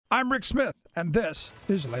I'm Rick Smith, and this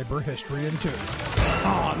is Labor History in 2.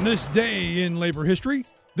 On this day in labor history,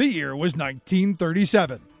 the year was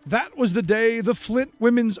 1937. That was the day the Flint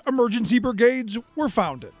Women's Emergency Brigades were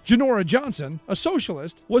founded. Genora Johnson, a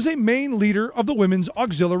socialist, was a main leader of the Women's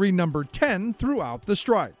Auxiliary No. 10 throughout the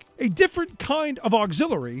strike. A different kind of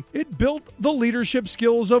auxiliary, it built the leadership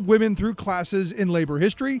skills of women through classes in labor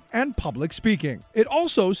history and public speaking. It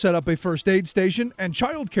also set up a first aid station and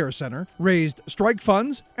child care center, raised strike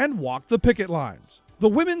funds, and walked the picket lines. The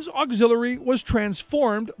Women's Auxiliary was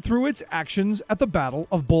transformed through its actions at the Battle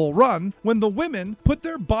of Bull Run, when the women put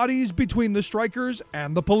their bodies between the strikers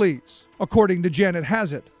and the police. According to Janice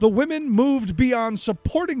Hassett, the women moved beyond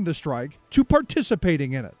supporting the strike to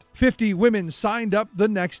participating in it. 50 women signed up the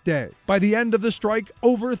next day. By the end of the strike,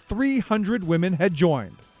 over 300 women had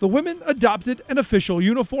joined. The women adopted an official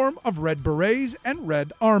uniform of red berets and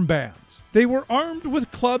red armbands. They were armed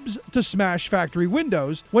with clubs to smash factory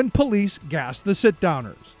windows when police gassed the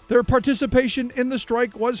sit-downers. Their participation in the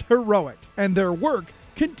strike was heroic, and their work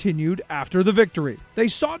continued after the victory. They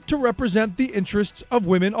sought to represent the interests of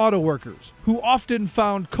women autoworkers, who often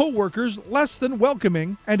found coworkers less than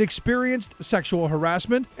welcoming and experienced sexual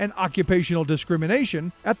harassment and occupational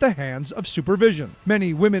discrimination at the hands of supervision.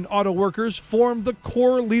 Many women autoworkers formed the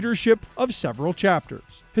core leadership of several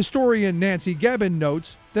chapters. Historian Nancy Gabin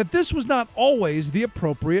notes that this was not always the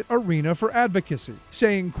appropriate arena for advocacy,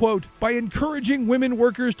 saying, quote, "By encouraging women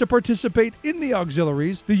workers to participate in the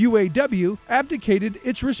auxiliaries, the UAW abdicated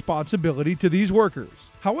its responsibility to these workers."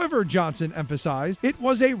 However, Johnson emphasized, it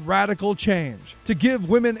was a radical change to give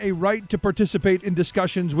women a right to participate in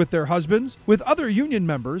discussions with their husbands, with other union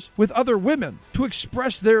members, with other women, to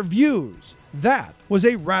express their views. That was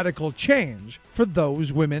a radical change for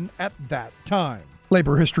those women at that time.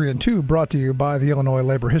 Labor History in 2 brought to you by the Illinois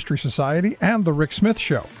Labor History Society and The Rick Smith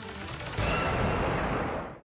Show.